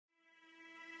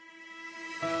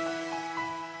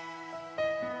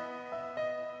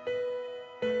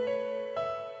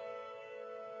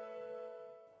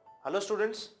Hello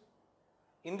students,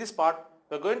 in this part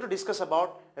we are going to discuss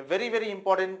about a very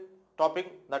important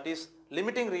topic, that is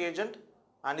limiting reagent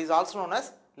and is also known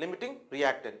as limiting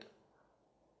reactant.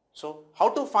 So how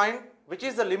to find which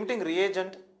is the limiting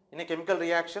reagent in a chemical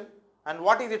reaction and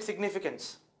what is its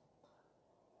significance.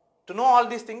 To know all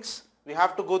these things we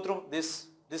have to go through this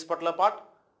particular part.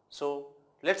 So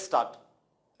let's start.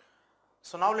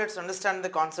 So now let's understand the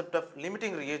concept of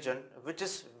limiting reagent, which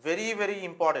is very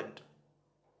important.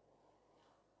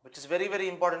 Which is very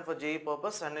important for JEE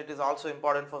purpose, and it is also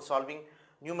important for solving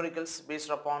numericals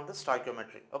based upon the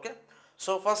stoichiometry. Okay.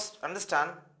 So first understand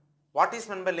what is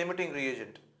meant by limiting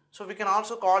reagent. So we can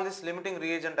also call this limiting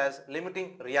reagent as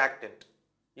limiting reactant.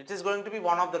 It is going to be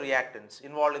one of the reactants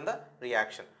involved in the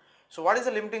reaction. So what is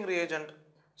a limiting reagent?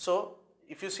 So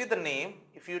if you see the name,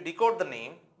 if you decode the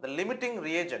name, the limiting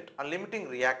reagent or limiting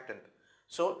reactant.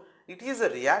 So it is a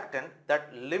reactant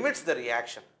that limits the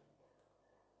reaction.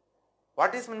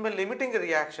 What is meant by limiting a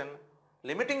reaction?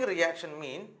 Limiting a reaction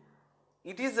means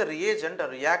it is a reagent or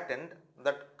reactant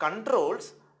that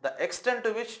controls the extent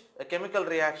to which a chemical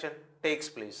reaction takes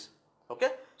place. Okay.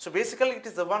 So basically it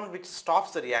is the one which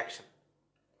stops the reaction.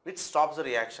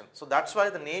 So that's why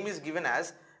the name is given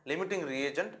as limiting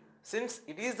reagent, since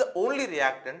it is the only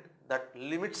reactant that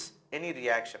limits any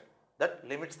reaction,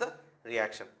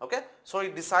 Okay. So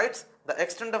it decides the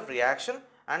extent of reaction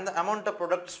and the amount of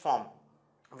products formed,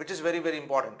 which is very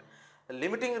important. The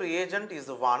limiting reagent is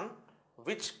the one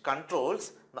which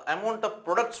controls the amount of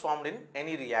products formed in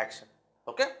any reaction.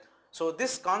 Okay. So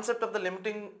this concept of the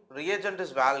limiting reagent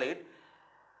is valid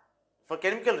for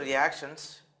chemical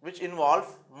reactions which involve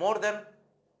more than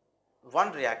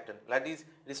one reactant. That is,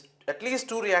 at least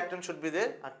two reactants should be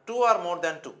there, and two or more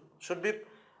than two should be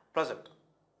present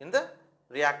in the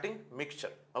reacting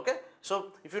mixture. Okay.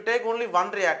 So if you take only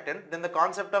one reactant, then the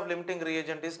concept of limiting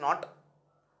reagent is not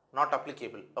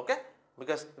applicable. Okay.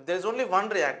 Because if there is only one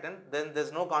reactant, then there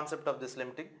is no concept of this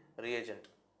limiting reagent.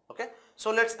 Okay.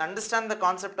 So let's understand the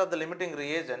concept of the limiting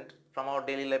reagent from our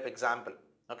daily life example.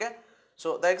 Okay.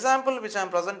 So the example which I am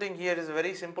presenting here is a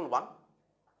very simple one.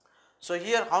 So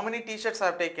here how many t-shirts I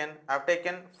have taken? I have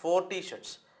taken 4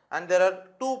 t-shirts and there are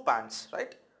 2 pants,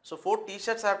 right? So 4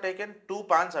 t-shirts I have taken, 2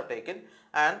 pants I have taken,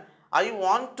 and I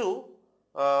want to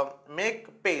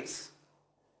make pairs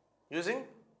using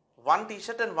 1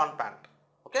 t-shirt and 1 pant.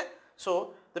 Okay.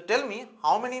 So tell me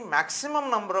how many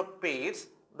maximum number of pairs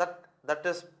that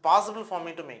is possible for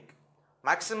me to make.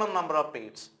 Maximum number of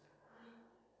pairs.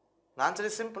 The answer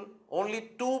is simple.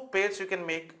 Only 2 pairs you can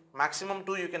make. Maximum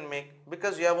 2 you can make,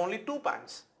 because you have only 2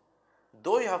 pants.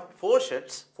 Though you have 4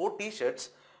 t-shirts,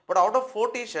 but out of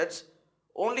 4 t-shirts,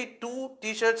 only 2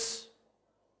 t-shirts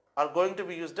are going to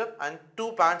be used up and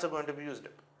 2 pants are going to be used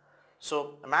up.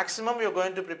 So maximum you are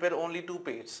going to prepare only 2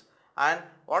 pairs. And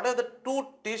what are the 2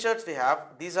 t-shirts we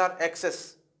have? These are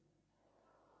excess.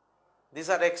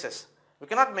 We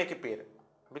cannot make a pair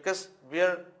because we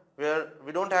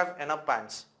don't have enough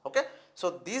pants. Okay.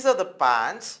 So these are the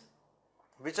pants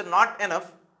which are not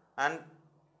enough and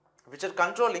which are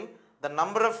controlling the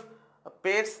number of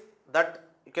pairs that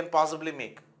you can possibly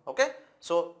make. Okay.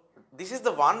 So this is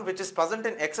the one which is present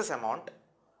in excess amount,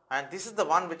 and this is the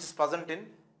one which is present in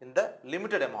the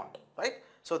limited amount, right?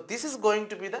 So this is going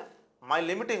to be my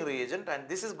limiting reagent, and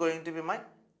this is going to be my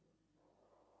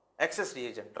excess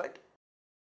reagent, right?